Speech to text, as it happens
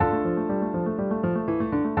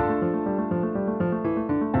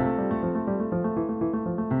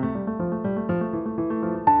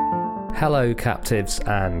Hello captives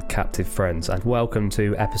and captive friends, and welcome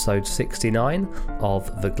to episode 69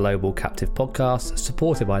 of the Global Captive Podcast,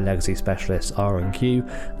 supported by legacy specialist R&Q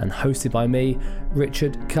and hosted by me,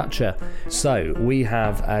 Richard Kutcher. So we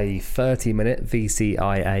have a 30-minute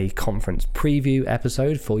VCIA conference preview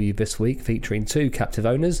episode for you this week, featuring two captive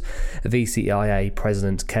owners, VCIA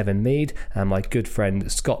President Kevin Mead and my good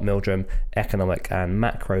friend Scott Mildrum, economic and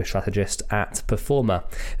macro strategist at Performer.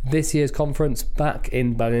 This year's conference back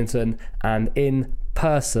in Burlington and in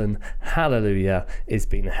person, hallelujah, is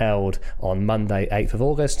being held on Monday 8th of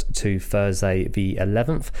August to Thursday the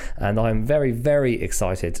 11th, and I'm very, very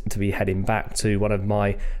excited to be heading back to one of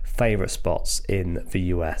my favourite spots in the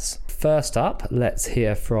US. First up, let's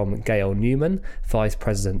hear from Gail Newman, Vice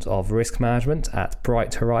President of Risk Management at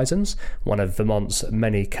Bright Horizons, one of Vermont's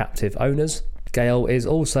many captive owners. Gail is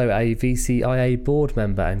also a VCIA board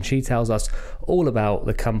member, and she tells us all about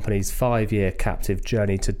the company's 5-year captive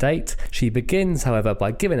journey to date. She begins, however,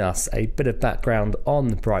 by giving us a bit of background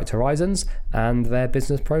on Bright Horizons and their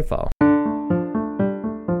business profile.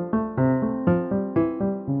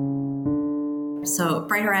 So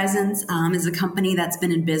Bright Horizons is a company that's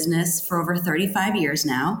been in business for over 35 years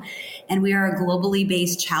now, and we are a globally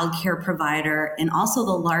based childcare provider and also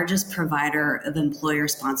the largest provider of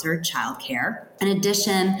employer-sponsored childcare. In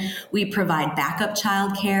addition, we provide backup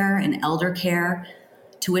childcare and elder care,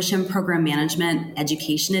 tuition program management,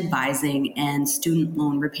 education advising, and student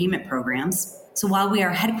loan repayment programs. So while we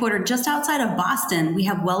are headquartered just outside of Boston, we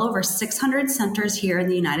have well over 600 centers here in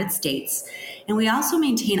the United States. And we also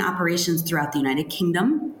maintain operations throughout the United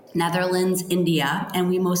Kingdom, Netherlands, India, and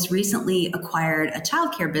we most recently acquired a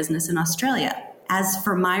childcare business in Australia. As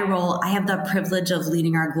for my role, I have the privilege of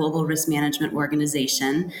leading our global risk management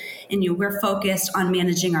organization, and we're focused on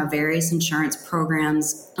managing our various insurance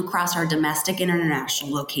programs across our domestic and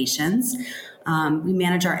international locations. We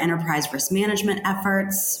manage our enterprise risk management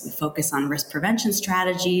efforts, we focus on risk prevention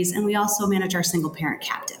strategies, and we also manage our single parent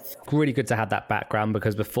captive. Really good to have that background,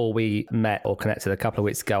 because before we met or connected a couple of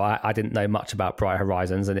weeks ago, I didn't know much about Bright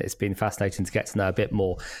Horizons, and it's been fascinating to get to know a bit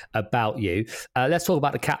more about you. Let's talk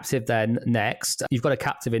about the captive then next. You've got a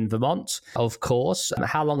captive in Vermont, of course.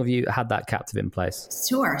 How long have you had that captive in place?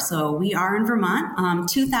 Sure. So we are in Vermont.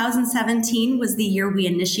 2017 was the year we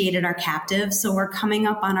initiated our captive, so we're coming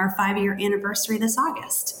up on our 5-year anniversary this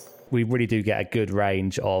August. We really do get a good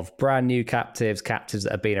range of brand new captives that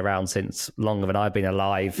have been around since longer than I've been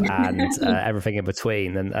alive, and everything in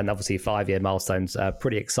between. And obviously 5-year milestones are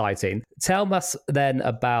pretty exciting. Tell us then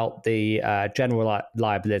about the general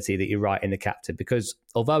liability that you write in the captive, because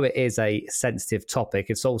although it is a sensitive topic,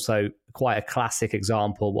 it's also quite a classic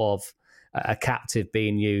example of a captive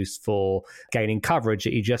being used for gaining coverage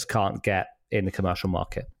that you just can't get in the commercial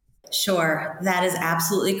market. Sure, that is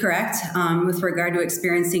absolutely correct. With regard to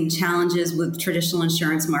experiencing challenges with traditional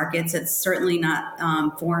insurance markets, it's certainly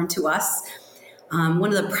not foreign to us.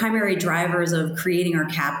 One of the primary drivers of creating our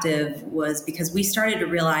captive was because we started to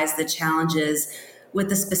realize the challenges with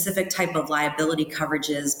the specific type of liability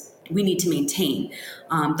coverages we need to maintain.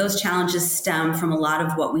 Those challenges stem from a lot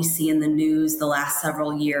of what we see in the news the last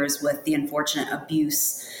several years with the unfortunate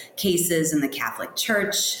abuse cases in the Catholic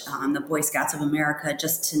Church, the Boy Scouts of America,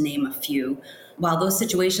 just to name a few. While those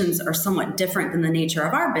situations are somewhat different than the nature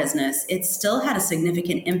of our business, it still had a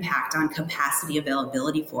significant impact on capacity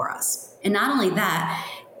availability for us. And not only that,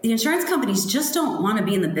 the insurance companies just don't want to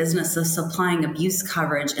be in the business of supplying abuse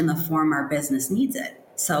coverage in the form our business needs it.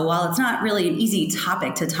 So while it's not really an easy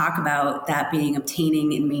topic to talk about, that being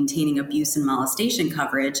obtaining and maintaining abuse and molestation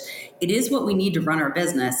coverage, it is what we need to run our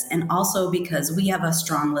business, and also because we have a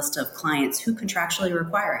strong list of clients who contractually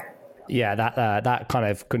require it. Yeah, that kind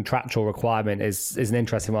of contractual requirement is an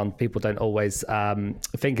interesting one. People don't always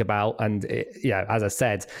think about, and as I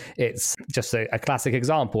said, it's just a classic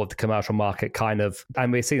example of the commercial market kind of,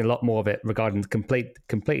 and we're seeing a lot more of it regarding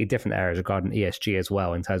completely different areas regarding ESG as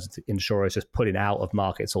well, in terms of insurers just pulling out of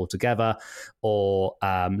markets altogether, or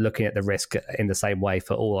looking at the risk in the same way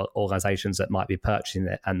for all organizations that might be purchasing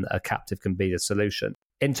it, and a captive can be the solution.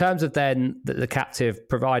 In terms of then the captive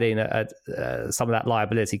providing some of that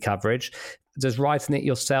liability coverage, does writing it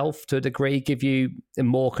yourself to a degree give you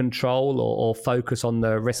more control or focus on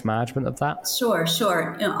the risk management of that? Sure.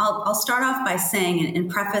 I'll start off by saying,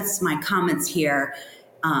 and preface my comments here,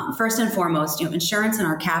 first and foremost, insurance in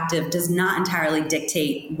our captive does not entirely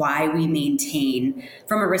dictate why we maintain,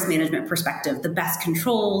 from a risk management perspective, the best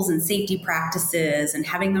controls and safety practices and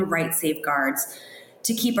having the right safeguards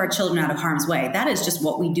to keep our children out of harm's way. That is just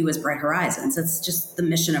what we do as Bright Horizons. It's just the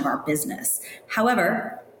mission of our business.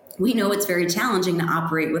 However, we know it's very challenging to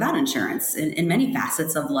operate without insurance in many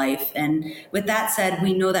facets of life. And with that said,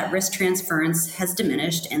 we know that risk transference has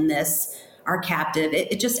diminished in our captive.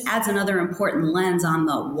 It just adds another important lens on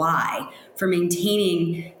the why for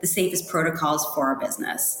maintaining the safest protocols for our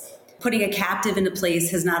business. Putting a captive into place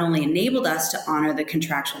has not only enabled us to honor the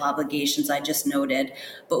contractual obligations I just noted,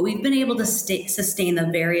 but we've been able to sustain the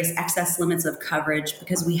various excess limits of coverage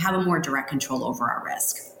because we have a more direct control over our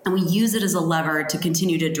risk. And we use it as a lever to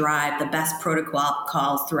continue to drive the best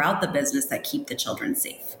protocols throughout the business that keep the children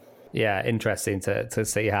safe. Yeah, interesting to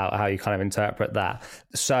see how you kind of interpret that.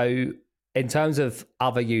 So in terms of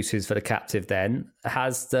other uses for the captive then,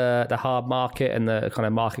 has the hard market and the kind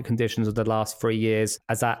of market conditions of the last 3 years,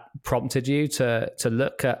 has that prompted you to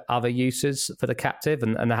look at other uses for the captive,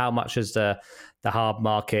 and how much has the hard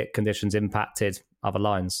market conditions impacted other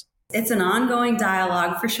lines? It's an ongoing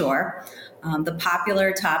dialogue for sure. The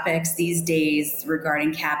popular topics these days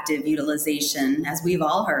regarding captive utilization, as we've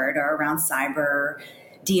all heard, are around cyber,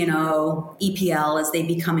 D&O, EPL, as they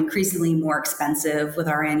become increasingly more expensive with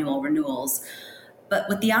our annual renewals. But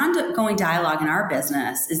with the ongoing dialogue in our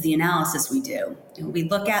business is the analysis we do. We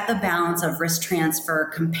look at the balance of risk transfer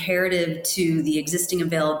comparative to the existing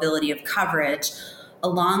availability of coverage,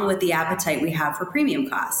 along with the appetite we have for premium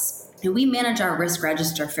costs. And we manage our risk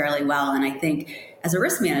register fairly well. And I think as a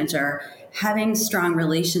risk manager, having strong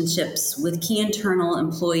relationships with key internal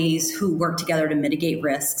employees who work together to mitigate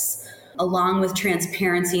risks, along with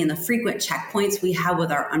transparency and the frequent checkpoints we have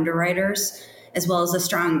with our underwriters, as well as a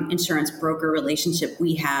strong insurance broker relationship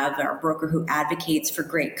we have, our broker who advocates for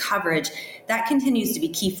great coverage, that continues to be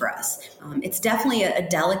key for us. It's definitely a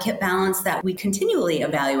delicate balance that we continually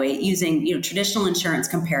evaluate using traditional insurance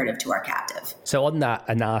comparative to our captive. So on that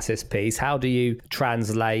analysis piece, how do you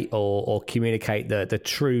translate or communicate the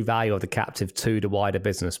true value of the captive to the wider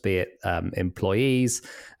business, be it employees,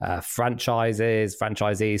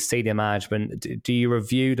 franchisees, senior management? Do you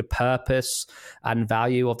review the purpose and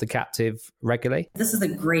value of the captive regularly? This is a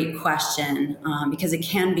great question because it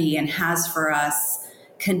can be and has for us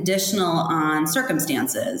conditional on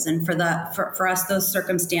circumstances. And for us, those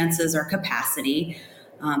circumstances are capacity,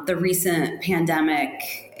 the recent pandemic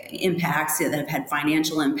impacts that have had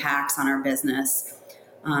financial impacts on our business.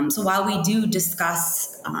 So while we do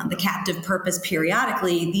discuss the captive purpose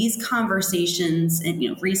periodically, these conversations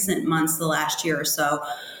in recent months, the last year or so,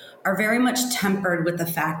 are very much tempered with the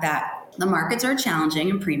fact that the markets are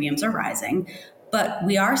challenging and premiums are rising, but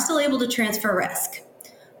we are still able to transfer risk.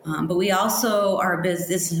 But we also are a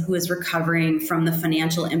business who is recovering from the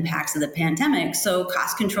financial impacts of the pandemic. So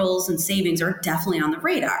cost controls and savings are definitely on the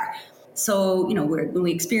radar. So, when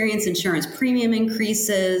we experience insurance premium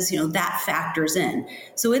increases, that factors in.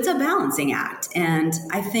 So it's a balancing act. And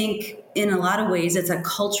I think in a lot of ways, it's a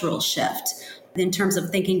cultural shift in terms of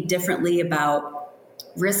thinking differently about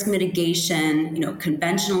risk mitigation,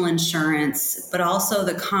 conventional insurance, but also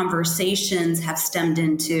the conversations have stemmed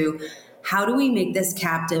into how do we make this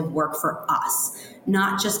captive work for us?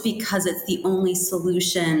 Not just because it's the only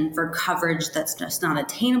solution for coverage that's just not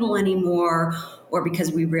attainable anymore, or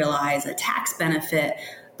because we realize a tax benefit,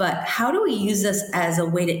 but how do we use this as a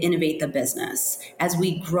way to innovate the business as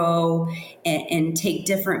we grow and take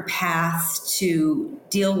different paths to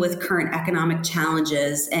deal with current economic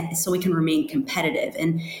challenges and so we can remain competitive?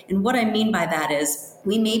 And what I mean by that is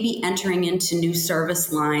we may be entering into new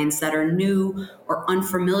service lines that are new or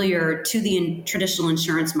unfamiliar to the traditional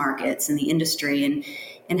insurance markets and the industry.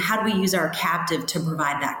 And how do we use our captive to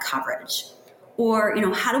provide that coverage? Or,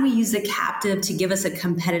 how do we use the captive to give us a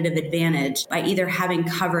competitive advantage by either having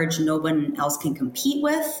coverage no one else can compete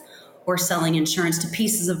with, or selling insurance to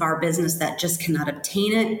pieces of our business that just cannot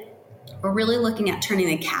obtain it? We're really looking at turning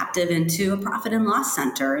the captive into a profit and loss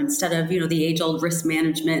center instead of, the age-old risk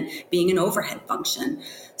management being an overhead function.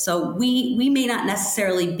 So we may not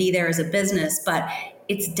necessarily be there as a business, but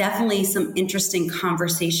it's definitely some interesting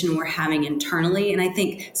conversation we're having internally. And I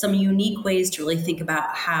think some unique ways to really think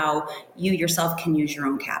about how you yourself can use your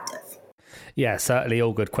own captive. Yeah, certainly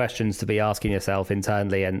all good questions to be asking yourself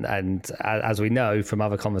internally. And as we know from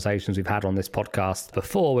other conversations we've had on this podcast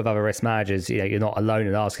before with other risk managers, you're not alone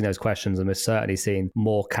in asking those questions. And we're certainly seeing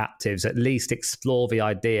more captives at least explore the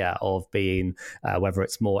idea of being, whether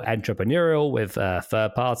it's more entrepreneurial with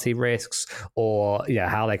third-party risks, or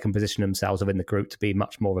how they can position themselves within the group to be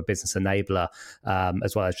much more of a business enabler,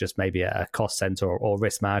 as well as just maybe a cost center or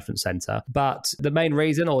risk management center. But the main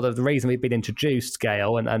reason, or the reason we've been introduced,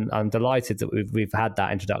 Gail, and I'm delighted that we've had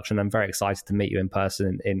that introduction. I'm very excited to meet you in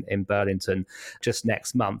person in Burlington just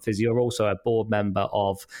next month. Is you're also a board member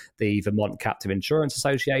of the Vermont Captive Insurance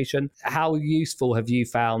Association. How useful have you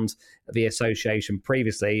found the association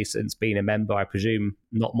previously, since being a member, I presume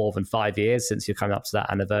not more than 5 years since you're coming up to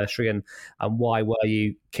that anniversary, and why were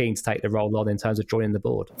you keen to take the role on in terms of joining the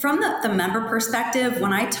board? From the member perspective,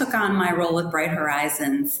 when I took on my role with Bright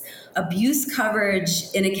Horizons, abuse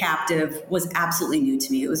coverage in a captive was absolutely new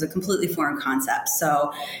to me. It was a completely foreign concept.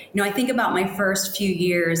 So, I think about my first few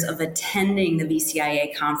years of attending the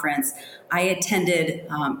VCIA conference. I attended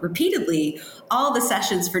repeatedly all the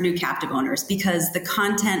sessions for new captive owners because the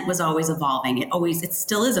content was always evolving. It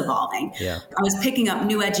still is evolving. Yeah. I was picking up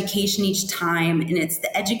new education each time, and it's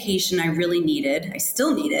the education I really needed. I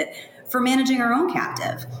still need it for managing our own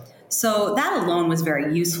captive. So that alone was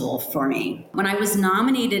very useful for me. When I was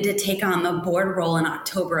nominated to take on the board role in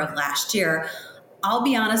October of last year, I'll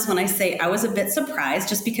be honest when I say I was a bit surprised,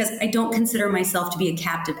 just because I don't consider myself to be a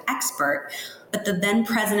captive expert. But the then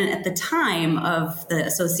president at the time of the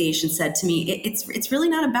association said to me, it's really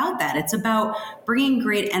not about that. It's about bringing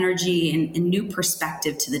great energy and new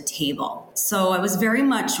perspective to the table. So I was very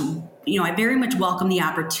much, I very much welcome the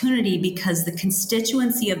opportunity because the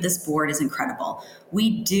constituency of this board is incredible.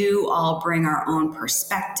 We do all bring our own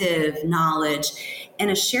perspective, knowledge, and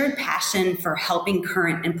a shared passion for helping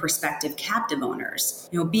current and prospective captive owners.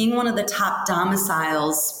 Being one of the top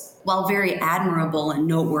domiciles, while very admirable and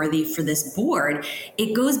noteworthy for this board,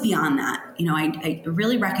 it goes beyond that. I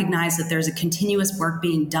really recognize that there's a continuous work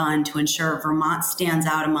being done to ensure Vermont stands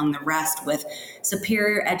out among the rest with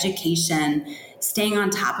superior education, staying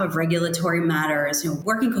on top of regulatory matters,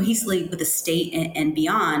 working cohesively with the state and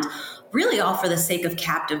beyond, really all for the sake of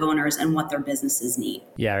captive owners and what their businesses need.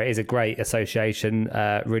 Yeah, it is a great association,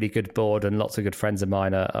 really good board, and lots of good friends of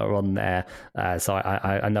mine are on there. So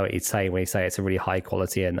I know what you'd say when you say it's a really high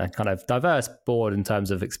quality and a kind of diverse board in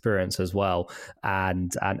terms of experience as well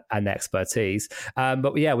and expertise.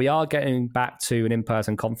 But yeah, we are getting back to an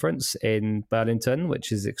in-person conference in Burlington,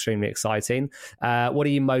 which is extremely exciting. What are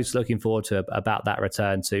you most looking forward to about that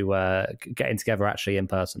return to getting together actually in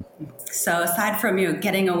person? So aside from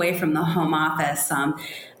getting away from the home office,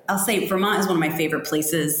 I'll say Vermont is one of my favorite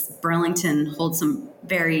places. Burlington holds some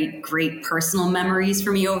very great personal memories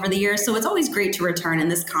for me over the years. So it's always great to return, and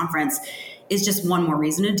this conference is just one more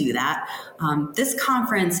reason to do that. This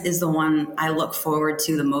conference is the one I look forward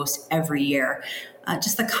to the most every year.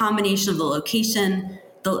 Just the combination of the location.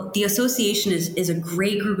 The association is a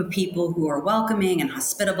great group of people who are welcoming and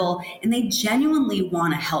hospitable, and they genuinely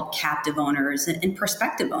want to help captive owners and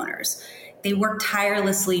prospective owners. They work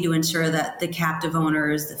tirelessly to ensure that the captive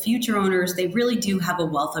owners, the future owners, they really do have a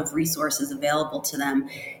wealth of resources available to them.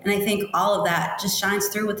 And I think all of that just shines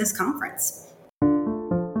through with this conference.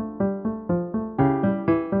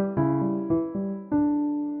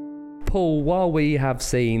 Paul, while we have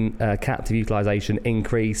seen captive utilisation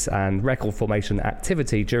increase and record formation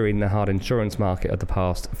activity during the hard insurance market of the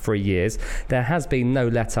past 3 years, there has been no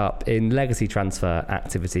let-up in legacy transfer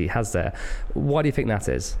activity, has there? Why do you think that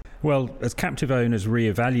is? Well, as captive owners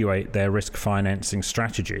reevaluate their risk financing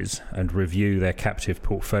strategies and review their captive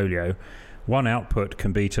portfolio, one output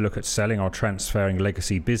can be to look at selling or transferring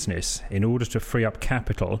legacy business in order to free up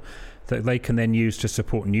capital that they can then use to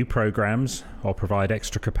support new programs or provide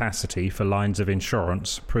extra capacity for lines of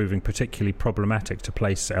insurance proving particularly problematic to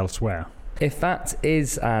place elsewhere. If that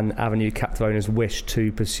is an avenue captive owners wish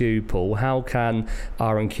to pursue, Paul, how can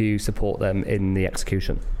R&Q support them in the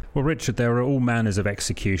execution? Well, Richard, there are all manners of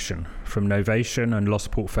execution, from novation and loss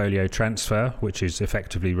portfolio transfer, which is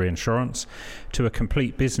effectively reinsurance, to a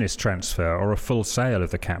complete business transfer or a full sale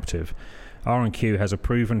of the captive. R&Q has a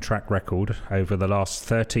proven track record over the last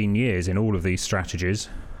 13 years in all of these strategies,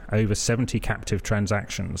 over 70 captive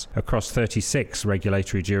transactions across 36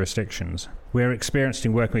 regulatory jurisdictions. We're experienced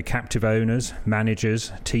in working with captive owners,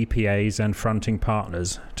 managers, TPAs and fronting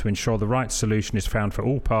partners to ensure the right solution is found for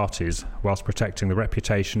all parties whilst protecting the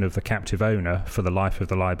reputation of the captive owner for the life of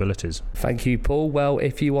the liabilities. Thank you, Paul. Well,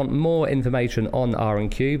 if you want more information on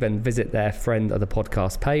R&Q, then visit their Friend of the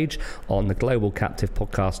Podcast page on the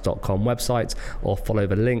globalcaptivepodcast.com website or follow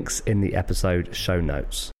the links in the episode show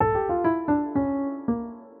notes.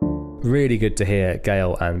 Really good to hear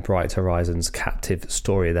Gale and Bright Horizons captive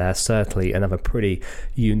story there. Certainly another pretty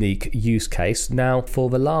unique use case. Now, for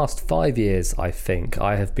the last 5 years, I think,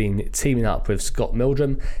 I have been teaming up with Scott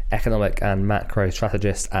Mildrum, economic and macro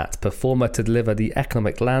strategist at Performer, to deliver the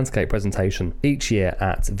economic landscape presentation each year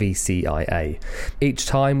at VCIA. Each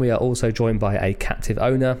time we are also joined by a captive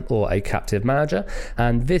owner or a captive manager,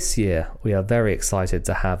 and this year we are very excited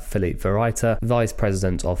to have Philippe Verreiter, Vice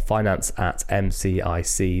President of Finance at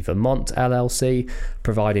MCIC Vermont LLC,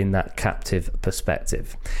 providing that captive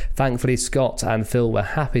perspective. Thankfully, Scott and Phil were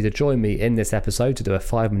happy to join me in this episode to do a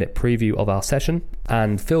 5-minute preview of our session.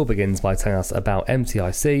 And Phil begins by telling us about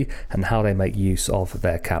MCIC and how they make use of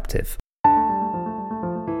their captive.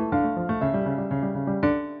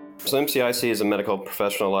 So MCIC is a medical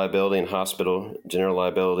professional liability and hospital general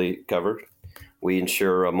liability covered. We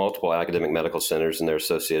insure multiple academic medical centers and their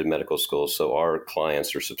associated medical schools. So our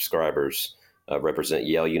clients or subscribers represent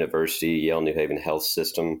Yale University, Yale New Haven Health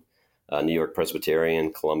System, New York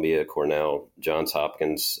Presbyterian, Columbia, Cornell, Johns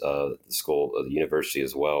Hopkins, the school, the university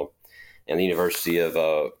as well, and the University of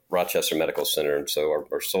Rochester Medical Center. And so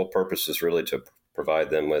our sole purpose is really to provide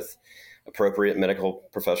them with appropriate medical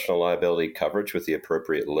professional liability coverage with the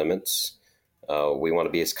appropriate limits. We want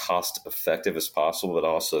to be as cost effective as possible, but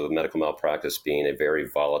also medical malpractice being a very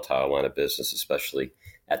volatile line of business, especially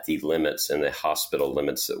at the limits and the hospital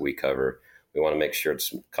limits that we cover. We want to make sure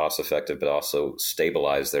it's cost effective, but also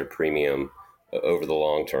stabilize their premium over the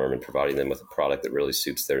long term and providing them with a product that really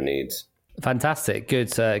suits their needs. Fantastic.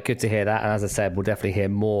 Good to hear that. And as I said, we'll definitely hear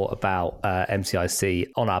more about MCIC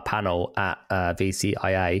on our panel at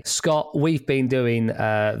VCIA. Scott, we've been doing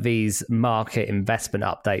these market investment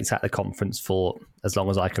updates at the conference for as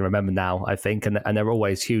long as I can remember now, I think, and they're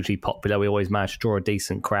always hugely popular. We always manage to draw a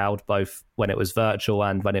decent crowd, both when it was virtual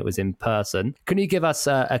and when it was in person. Can you give us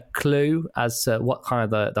a clue as to what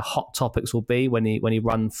kind of the hot topics will be when you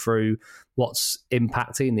run through what's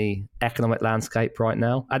impacting the economic landscape right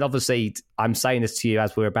now? And obviously, I'm saying this to you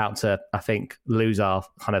as we're about to, I think, lose our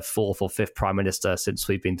kind of 4th or 5th prime minister since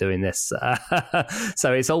we've been doing this.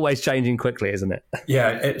 So it's always changing quickly, isn't it? Yeah,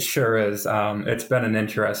 it sure is. It's been an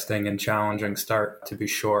interesting and challenging start, to be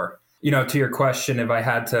sure. To your question, if I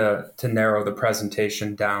had to narrow the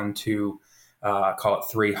presentation down to call it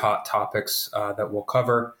 3 hot topics that we'll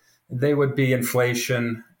cover, they would be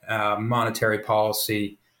inflation, monetary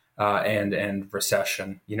policy, and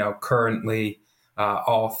recession. Currently,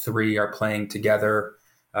 all 3 are playing together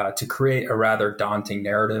to create a rather daunting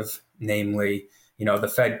narrative. Namely,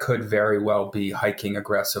 the Fed could very well be hiking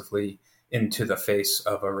aggressively into the face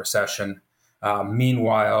of a recession.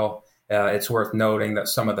 Meanwhile, it's worth noting that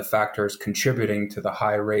some of the factors contributing to the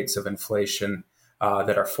high rates of inflation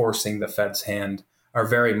that are forcing the Fed's hand are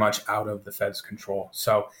very much out of the Fed's control.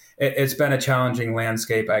 So it's been a challenging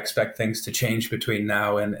landscape. I expect things to change between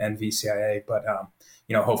now and VCIA, but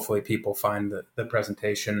hopefully people find the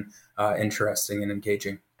presentation interesting and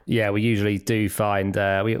engaging. Yeah, we usually do find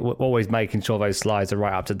we're always making sure those slides are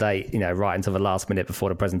right up to date, right until the last minute before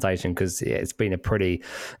the presentation, because it's been a pretty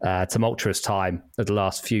tumultuous time of the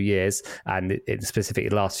last few years, and specifically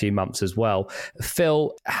the last few months as well.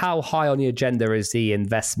 Phil, how high on the agenda is the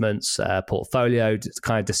investments portfolio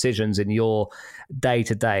kind of decisions in your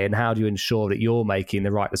day-to-day, and how do you ensure that you're making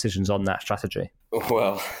the right decisions on that strategy?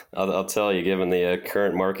 Well, I'll tell you, given the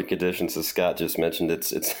current market conditions, as Scott just mentioned,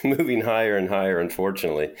 it's moving higher and higher,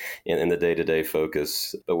 unfortunately, in the day-to-day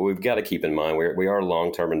focus. But we've got to keep in mind, we are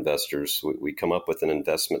long-term investors. We come up with an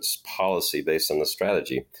investments policy based on the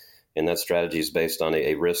strategy. And that strategy is based on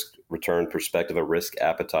a risk-return perspective, a risk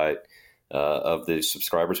appetite of the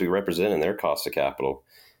subscribers we represent and their cost of capital.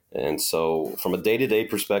 And so from a day-to-day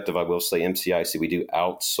perspective, I will say MCIC, we do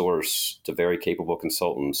outsource to very capable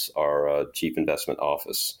consultants our chief investment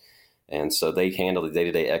office. And so they handle the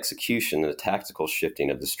day-to-day execution and the tactical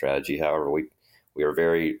shifting of the strategy. However, we are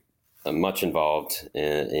very much involved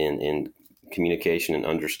in communication and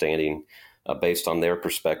understanding based on their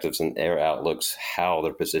perspectives and their outlooks, how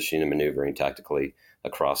they're positioning and maneuvering tactically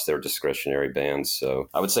across their discretionary bands. So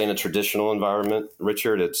I would say in a traditional environment,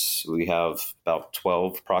 Richard, we have about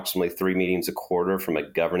 12, approximately 3 meetings a quarter from a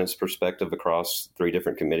governance perspective across 3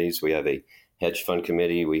 different committees. We have a hedge fund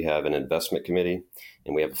committee, we have an investment committee,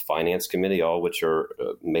 and we have a finance committee, all which are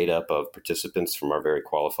made up of participants from our very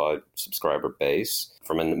qualified subscriber base.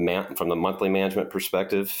 From the monthly management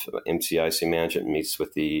perspective, MCIC management meets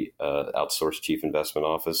with the outsourced chief investment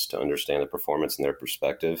office to understand the performance and their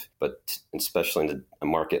perspective. But especially in a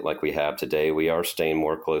market like we have today, we are staying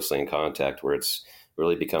more closely in contact, where it's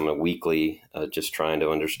really become a weekly, just trying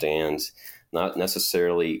to understand, not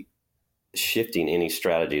necessarily shifting any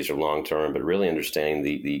strategies or long term, but really understanding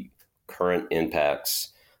the current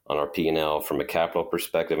impacts on our P&L from a capital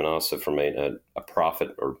perspective and also from a profit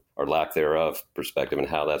or lack thereof perspective, and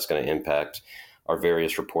how that's going to impact our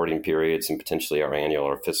various reporting periods and potentially our annual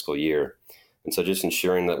or fiscal year. And so just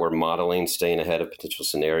ensuring that we're modeling, staying ahead of potential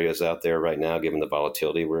scenarios out there right now, given the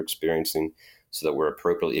volatility we're experiencing, so that we're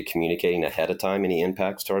appropriately communicating ahead of time any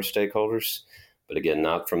impacts to our stakeholders. But again,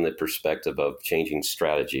 not from the perspective of changing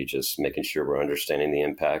strategy, just making sure we're understanding the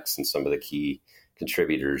impacts and some of the key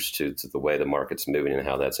contributors to the way the market's moving and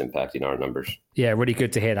how that's impacting our numbers. Yeah, really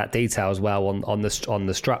good to hear that detail as well on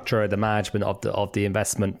the structure, the management of the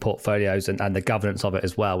investment portfolios and the governance of it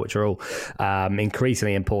as well, which are all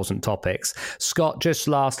increasingly important topics. Scott, just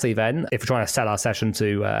lastly then, if we're trying to sell our session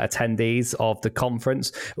to attendees of the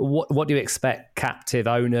conference, what do you expect captive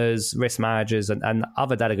owners, risk managers and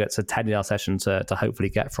other delegates attending our session to hopefully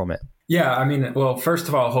get from it? Yeah, I mean, well, first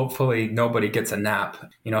of all, hopefully nobody gets a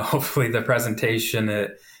nap. Hopefully the presentation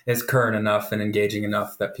is current enough and engaging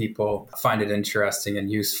enough that people find it interesting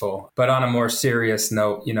and useful. But on a more serious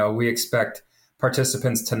note, we expect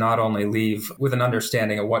participants to not only leave with an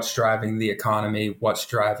understanding of what's driving the economy, what's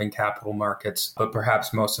driving capital markets, but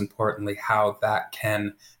perhaps most importantly, how that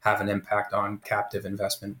can have an impact on captive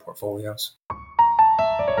investment portfolios.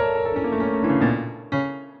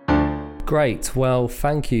 Great. Well,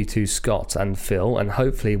 thank you to Scott and Phil, and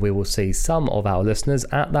hopefully we will see some of our listeners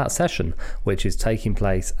at that session, which is taking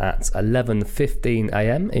place at 11:15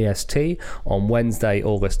 a.m. EST on Wednesday,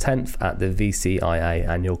 August 10th at the VCIA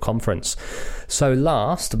annual conference. So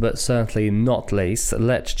last, but certainly not least,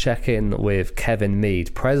 let's check in with Kevin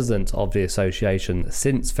Mead, president of the association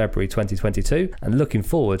since February 2022, and looking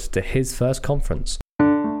forward to his first conference.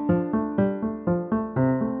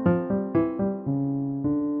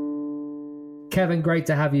 Kevin, great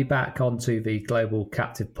to have you back onto the Global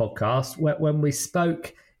Captive podcast. When we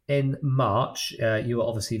spoke in March, you were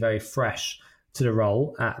obviously very fresh to the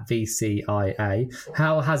role at VCIA.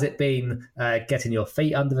 How has it been getting your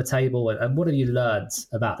feet under the table, and what have you learned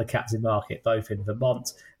about the captive market, both in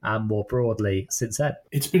Vermont and more broadly since then?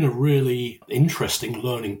 It's been a really interesting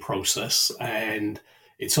learning process, and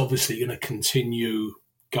it's obviously going to continue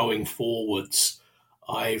going forwards.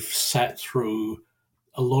 I've sat through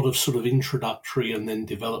a lot of sort of introductory and then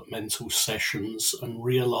developmental sessions and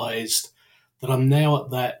realized that I'm now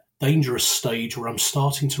at that dangerous stage where I'm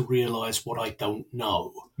starting to realize what I don't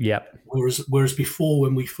know. Yep. Whereas before,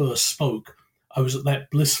 when we first spoke, I was at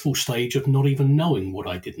that blissful stage of not even knowing what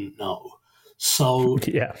I didn't know. So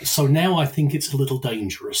now I think it's a little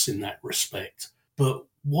dangerous in that respect. But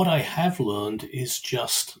what I have learned is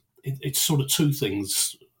just, it's sort of two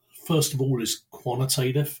things. First of all is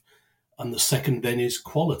quantitative, and the second then is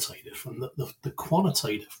qualitative. And the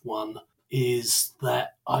quantitative one is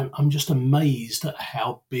that I'm just amazed at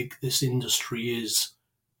how big this industry is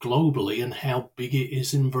globally and how big it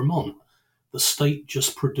is in Vermont. The state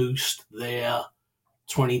just produced their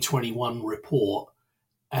 2021 report,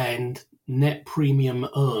 and net premium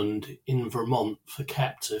earned in Vermont for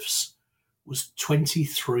captives was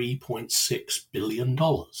 $23.6 billion.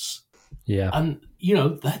 Yeah. And,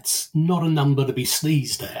 that's not a number to be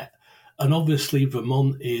sneezed at. And obviously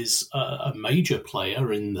Vermont is a major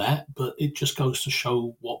player in that, but it just goes to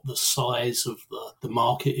show what the size of the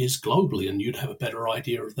market is globally, and you'd have a better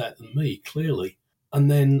idea of that than me, clearly.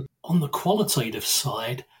 And then on the qualitative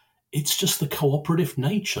side, it's just the cooperative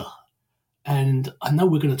nature. And I know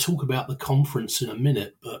we're going to talk about the conference in a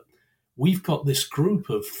minute, but we've got this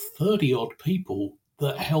group of 30-odd people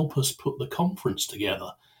that help us put the conference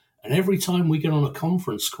together. And every time we get on a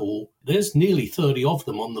conference call, there's nearly 30 of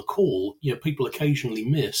them on the call. People occasionally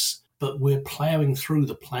miss, but we're plowing through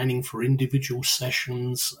the planning for individual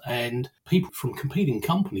sessions, and people from competing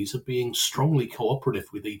companies are being strongly cooperative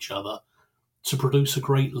with each other to produce a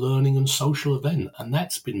great learning and social event. And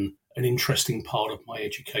that's been an interesting part of my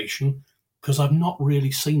education, because I've not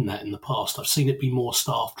really seen that in the past. I've seen it be more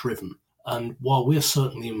staff-driven. And while we're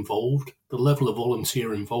certainly involved, the level of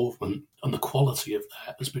volunteer involvement and the quality of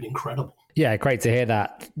that has been incredible. Yeah, great to hear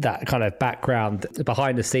that kind of background,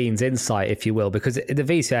 behind the scenes insight, if you will, because the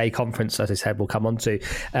VCIA conference, as I said, we'll come on to,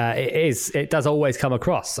 it does always come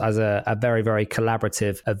across as a very, very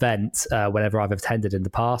collaborative event whenever I've attended in the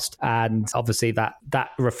past. And obviously that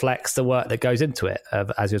reflects the work that goes into it,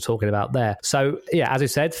 as you're talking about there. So yeah, as I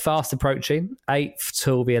said, fast approaching, 8th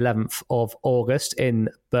till the 11th of August in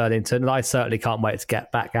Burlington. And I certainly can't wait to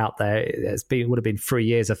get back out there. Would have been 3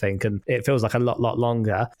 years, I think, and it feels like a lot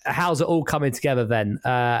longer. How's it all coming together then?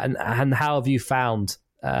 And how have you found,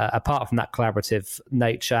 apart from that collaborative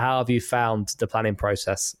nature, how have you found the planning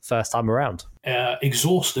process first time around?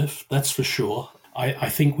 Exhaustive, that's for sure. I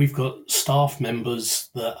think we've got staff members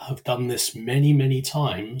that have done this many, many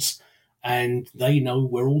times, and they know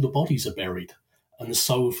where all the bodies are buried. And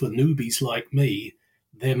so for newbies like me,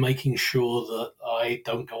 they're making sure that I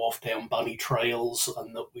don't go off down bunny trails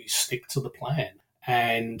and that we stick to the plan.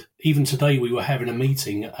 And even today we were having a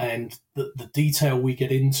meeting, and the detail we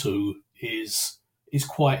get into is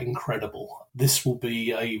quite incredible. This will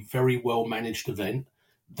be a very well managed event.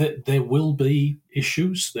 There will be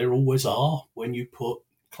issues. There always are when you put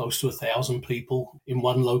close to 1,000 people in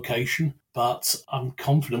one location. But I'm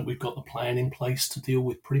confident we've got the plan in place to deal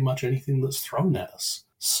with pretty much anything that's thrown at us.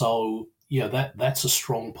 So, yeah, that's a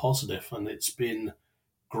strong positive. And it's been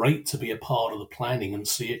great to be a part of the planning and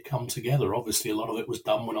see it come together. Obviously, a lot of it was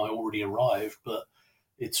done when I already arrived, but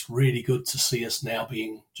it's really good to see us now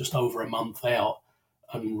being just over a month out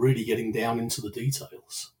and really getting down into the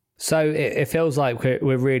details. So it feels like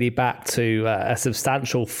we're really back to a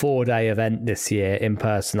substantial 4-day event this year in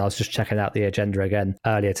person. I was just checking out the agenda again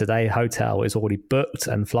earlier today. Hotel is already booked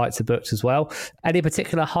and flights are booked as well. Any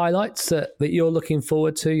particular highlights that you're looking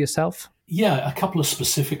forward to yourself? Yeah, a couple of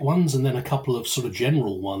specific ones and then a couple of sort of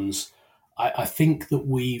general ones. I think that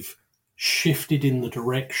we've shifted in the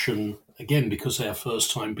direction, again, because our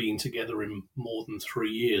first time being together in more than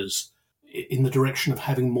 3 years, in the direction of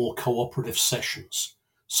having more cooperative sessions.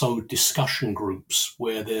 So discussion groups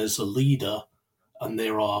where there's a leader and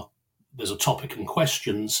there's a topic and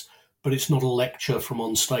questions, but it's not a lecture from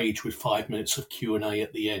on stage with 5 minutes of Q&A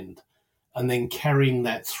at the end. And then carrying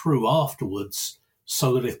that through afterwards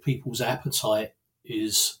so that if people's appetite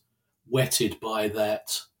is whetted by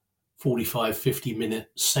that 45,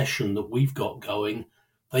 50-minute session that we've got going,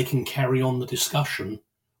 they can carry on the discussion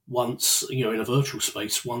once, in a virtual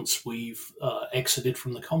space, once we've exited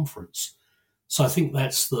from the conference. So I think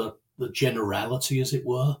that's the generality, as it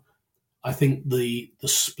were. I think the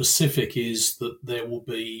specific is that there will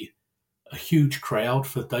be a huge crowd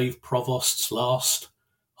for Dave Provost's last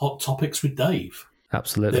Hot Topics with Dave.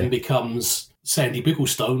 Absolutely. Then becomes Sandy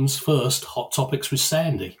Bigglestone's first Hot Topics with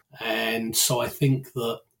Sandy. And so I think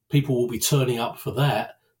that people will be turning up for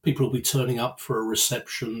that. People will be turning up for a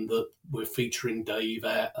reception that we're featuring Dave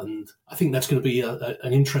at. And I think that's going to be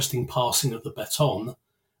an interesting passing of the baton.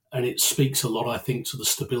 And it speaks a lot, I think, to the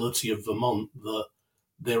stability of Vermont, that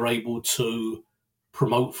they're able to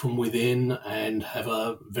promote from within and have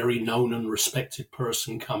a very known and respected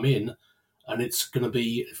person come in. And it's going to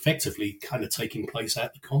be effectively kind of taking place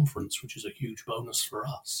at the conference, which is a huge bonus for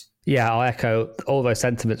us. Yeah, I'll echo all those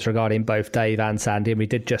sentiments regarding both Dave and Sandy. And we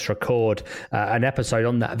did just record an episode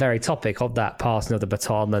on that very topic of that passing of the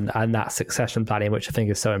baton and that succession planning, which I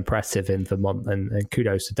think is so impressive in Vermont. And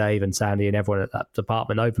kudos to Dave and Sandy and everyone at that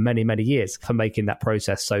department over many, many years for making that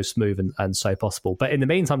process so smooth and so possible. But in the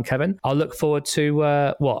meantime, Kevin, I'll look forward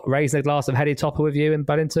to raising a glass of Heady Topper with you in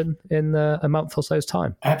Burlington in a month or so's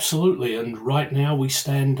time. Absolutely. And right now we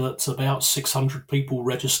stand at about 600 people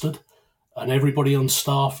registered. And everybody on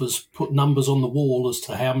staff has put numbers on the wall as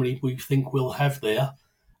to how many we think we'll have there.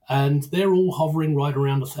 And they're all hovering right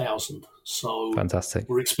around 1,000. So fantastic.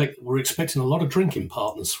 We're expecting a lot of drinking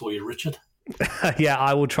partners for you, Richard. Yeah,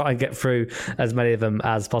 I will try and get through as many of them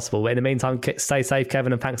as possible. But in the meantime, stay safe,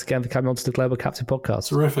 Kevin, and thanks again for coming on to the Global Captive Podcast.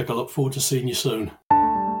 Terrific. I look forward to seeing you soon.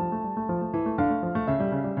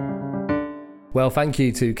 Well, thank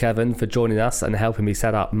you to Kevin for joining us and helping me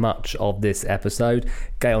set up much of this episode,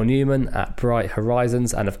 Gail Newman at Bright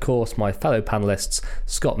Horizons, and of course my fellow panellists,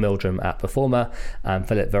 Scott Mildrum at Performer and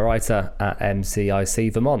Philip Verreiter at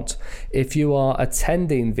MCIC Vermont. If you are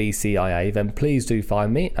attending VCIA, then please do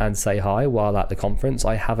find me and say hi while at the conference.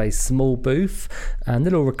 I have a small booth and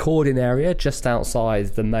little recording area just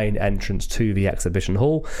outside the main entrance to the exhibition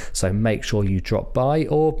hall, so make sure you drop by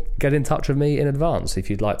or get in touch with me in advance if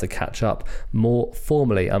you'd like to catch up more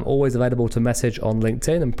formally. I'm always available to message on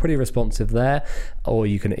LinkedIn. I'm pretty responsive there, or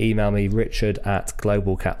you can email me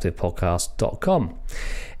richard@globalcaptivepodcast.com.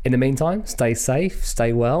 In the meantime, stay safe,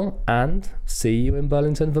 stay well, and see you in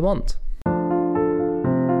Burlington, Vermont.